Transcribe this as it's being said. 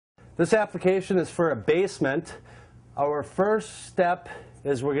This application is for a basement. Our first step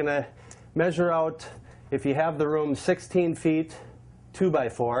is we're going to measure out, if you have the room, 16 feet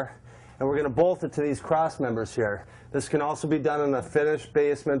 2x4, and we're going to bolt it to these cross members here. This can also be done in a finished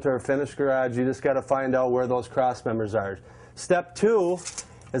basement or a finished garage. You just got to find out where those cross members are. Step 2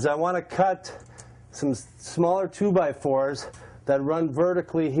 is I want to cut some smaller 2x4s that run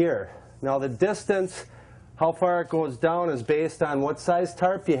vertically here. Now the distance, how far it goes down, is based on what size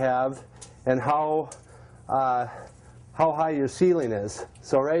tarp you have and how high your ceiling is.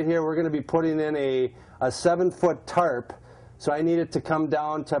 So right here we're going to be putting in a 7-foot tarp. So I need it to come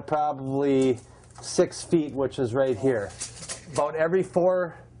down to probably 6 feet, which is right here. About every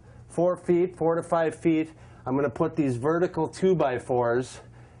 4 feet, 4 to 5 feet, I'm going to put these vertical 2x4s,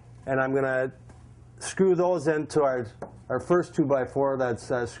 and I'm going to screw those into our first 2x4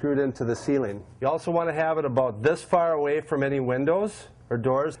 that's screwed into the ceiling. You also want to have it about this far away from any windows or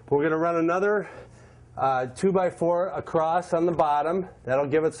doors. We're going to run another 2x4 across on the bottom. That'll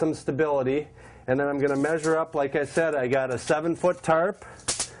give it some stability. And then I'm going to measure up, like I said, I got a 7-foot tarp.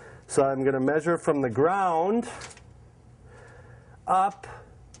 So I'm going to measure from the ground up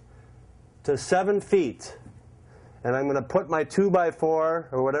to 7 feet. And I'm going to put my 2x4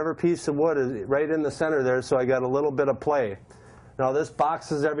 or whatever piece of wood is right in the center there, so I got a little bit of play. Now this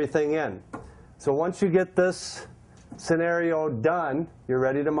boxes everything in. So once you get this scenario done, you're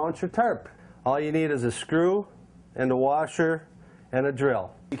ready to mount your tarp. All you need is a screw and a washer and a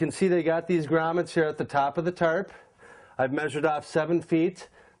drill. You can see they got these grommets here at the top of the tarp. I've measured off 7 feet.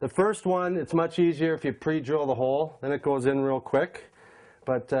 The first one, it's much easier if you pre-drill the hole, then it goes in real quick.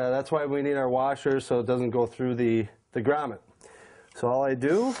 But that's why we need our washer, so it doesn't go through the grommet. So all I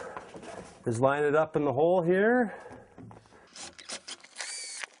do is line it up in the hole here.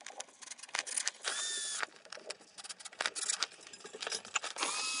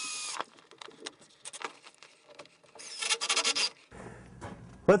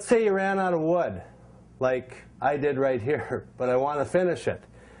 Let's say you ran out of wood, like I did right here, but I want to finish it.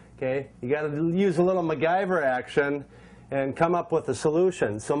 Okay? You got to use a little MacGyver action and come up with a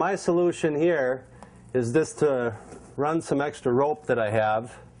solution. So my solution here is just to run some extra rope that I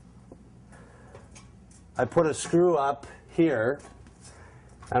have. I put a screw up here,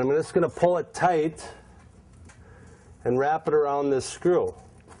 and I'm just going to pull it tight and wrap it around this screw.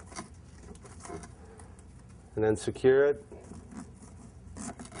 And then secure it.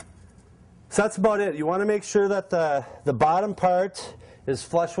 So that's about it. You want to make sure that the bottom part is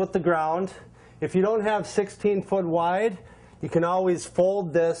flush with the ground. If you don't have 16 foot wide, you can always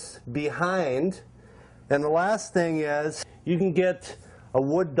fold this behind. And the last thing is, you can get a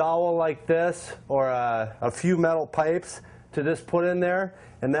wood dowel like this or a few metal pipes to just put in there,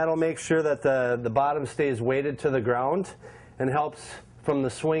 and that'll make sure that the bottom stays weighted to the ground and helps from the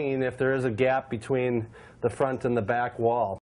swinging if there is a gap between the front and the back wall.